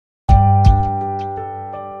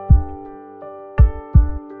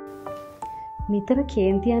නිතර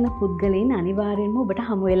කේන්ති යන පුද්ගලයන් අනිවාර්යෙන්ම ඔබට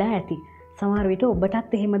හමු වෙලා ඇති. සමහර විට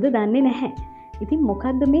ඔබටත් එහෙමද දන්නේ නැහැ. ඉතින්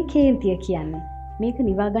මොකද්ද මේ කේන්තිය කියන්නේ? මේක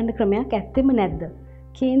නිවා ගන්න ක්‍රමයක් ඇත්තෙම නැද්ද?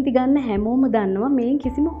 කේන්ති ගන්න හැමෝම දන්නවා මේන්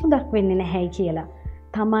කිසිම හොඳක් වෙන්නේ නැහැයි කියලා.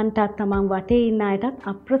 තමන්ටත් තමන් වටේ ඉන්න අයටත්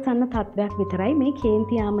අප්‍රසන්න තත්වයක් විතරයි මේ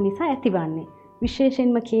කේන්ති යාම නිසා ඇතිවන්නේ.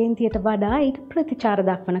 විශේෂයෙන්ම කේන්තියට වඩා ඊට ප්‍රතිචාර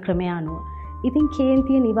දක්වන ක්‍රමය අනුව. ඉතින්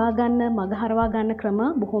කේන්තිය නිවා ගන්න මග හරවා ගන්න ක්‍රම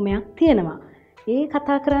බොහොමයක් තියෙනවා. ඒ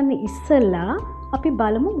කතා කරන්නේ ඉස්සෙල්ලා අපි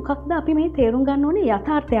බලමු මොකක්ද අපි මේ තේරුම් ගන්න ඕනේ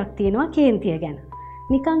යථාර්ථයක් තියෙනවා කේන්තිය ගැන.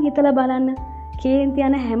 නිකන් හිතලා බලන්න. කේන්ති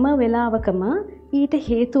යන හැම වෙලාවකම ඊට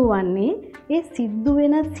හේතුව වන්නේ ඒ සිද්ධ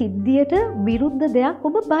වෙන සිද්ධියට විරුද්ධ දෙයක්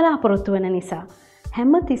ඔබ බලාපොරොත්තු වෙන නිසා.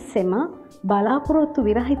 හැම තිස්සෙම බලාපොරොත්තු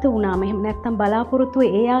විරහිත වුණාම එහෙම නැත්නම් බලාපොරොත්තුව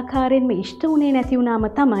ඒ ආකාරයෙන්ම ඉෂ්ට වුණේ නැති වුණාම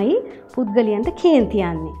තමයි පුද්ගලයන්ට කේන්ති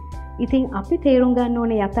යන්නේ. ඉතින් අපි තේරුම් ගන්න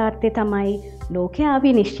ඕනේ යථාර්ථය තමයි ලෝකය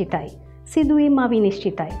අවිනිශ්චිතයි. සිදුවීම්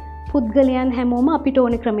අවිනිශ්චිතයි. පුද්ගලයන් හැමෝම අපිට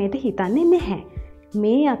ඕනේ ක්‍රමයට හිතන්නේ නැහැ.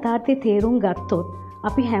 මේ යථාර්ථය තේරුම් ගත්තොත්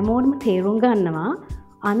අපි හැමෝම තේරුම් ගන්නවා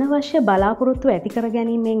අනවශ්‍ය බලාපොරොත්තු ඇති කර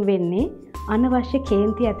ගැනීමෙන් වෙන්නේ අනවශ්‍ය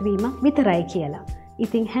කේන්ති ඇතිවීමක් විතරයි කියලා.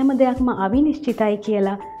 ඉතින් හැම දෙයක්ම අවිනිශ්චිතයි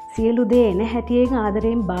කියලා සියලු දේ එන හැටියෙන්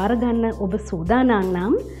ආදරයෙන් බාර ගන්න ඔබ සූදානම්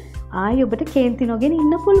නම් ආයි ඔබට කේන්ති නොගෙන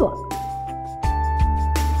ඉන්න පුළුවන්.